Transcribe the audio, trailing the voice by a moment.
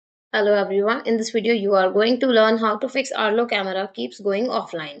Hello everyone, in this video you are going to learn how to fix Arlo camera keeps going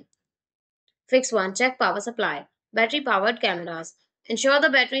offline. Fix 1. Check power supply. Battery powered cameras. Ensure the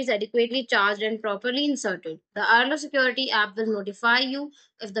battery is adequately charged and properly inserted. The Arlo security app will notify you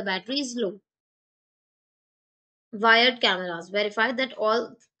if the battery is low. Wired cameras. Verify that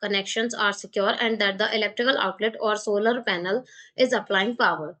all connections are secure and that the electrical outlet or solar panel is applying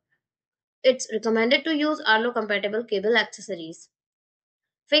power. It's recommended to use Arlo compatible cable accessories.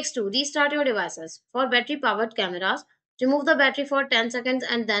 Fix 2. Restart your devices. For battery powered cameras, remove the battery for 10 seconds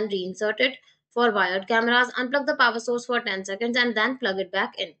and then reinsert it. For wired cameras, unplug the power source for 10 seconds and then plug it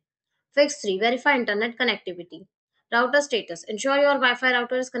back in. Fix 3. Verify internet connectivity. Router status. Ensure your Wi Fi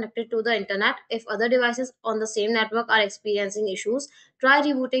router is connected to the internet. If other devices on the same network are experiencing issues, try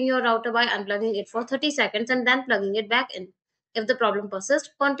rebooting your router by unplugging it for 30 seconds and then plugging it back in. If the problem persists,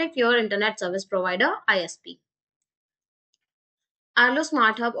 contact your internet service provider ISP. Arlo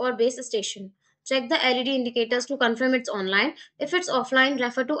Smart Hub or base station. Check the LED indicators to confirm it's online. If it's offline,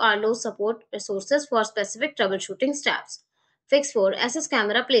 refer to Arlo's support resources for specific troubleshooting steps. Fix 4. Assess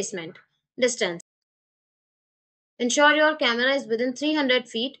camera placement. Distance. Ensure your camera is within 300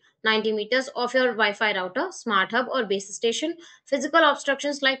 feet 90 meters of your Wi-Fi router, smart hub or base station. Physical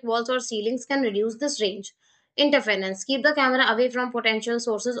obstructions like walls or ceilings can reduce this range. Interference. Keep the camera away from potential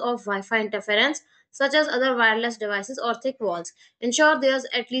sources of Wi-Fi interference such as other wireless devices or thick walls. Ensure there's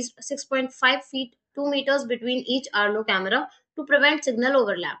at least 6.5 feet 2 meters between each Arlo camera to prevent signal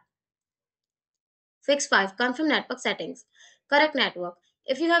overlap. Fix 5. Confirm network settings. Correct network.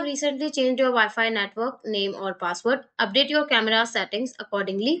 If you have recently changed your Wi Fi network name or password, update your camera settings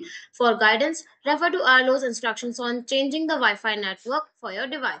accordingly. For guidance, refer to Arlo's instructions on changing the Wi Fi network for your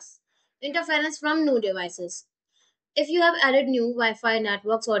device. Interference from new devices. If you have added new Wi Fi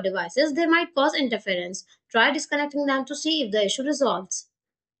networks or devices, they might cause interference. Try disconnecting them to see if the issue resolves.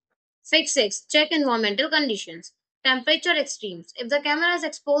 Fix 6. Check environmental conditions. Temperature extremes. If the camera is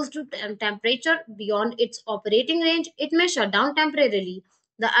exposed to temperature beyond its operating range, it may shut down temporarily.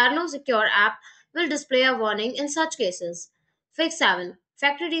 The Arlo Secure app will display a warning in such cases. Fix 7.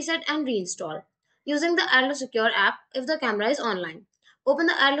 Factory reset and reinstall. Using the Arlo Secure app if the camera is online. Open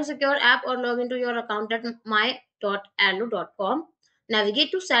the Arlo Secure app or log into your account at my.arlo.com.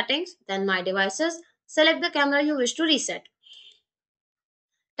 Navigate to Settings, then My Devices. Select the camera you wish to reset.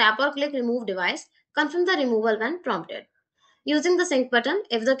 Tap or click Remove Device. Confirm the removal when prompted. Using the sync button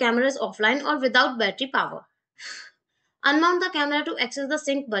if the camera is offline or without battery power. Unmount the camera to access the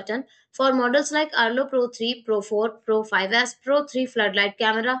sync button for models like Arlo Pro 3, Pro 4, Pro 5S, Pro 3 floodlight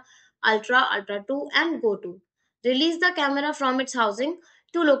camera, Ultra, Ultra 2 and Go 2. Release the camera from its housing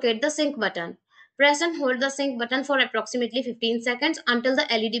to locate the sync button. Press and hold the sync button for approximately 15 seconds until the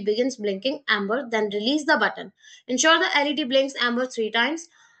LED begins blinking amber, then release the button. Ensure the LED blinks amber 3 times,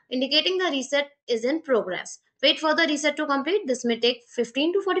 indicating the reset is in progress. Wait for the reset to complete. This may take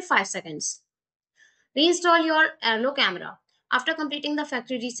 15 to 45 seconds. Reinstall your Arlo camera. After completing the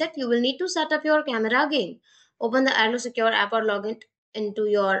factory reset, you will need to set up your camera again. Open the Arlo Secure app or log into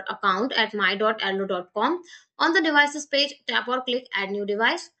your account at my.arlo.com. On the devices page, tap or click Add New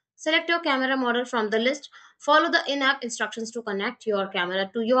Device. Select your camera model from the list. Follow the in-app instructions to connect your camera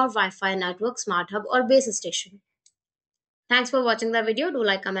to your Wi-Fi network, smart hub or base station. Thanks for watching the video. Do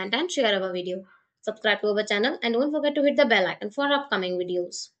like, comment and share our video. Subscribe to our channel and don't forget to hit the bell icon for upcoming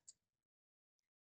videos.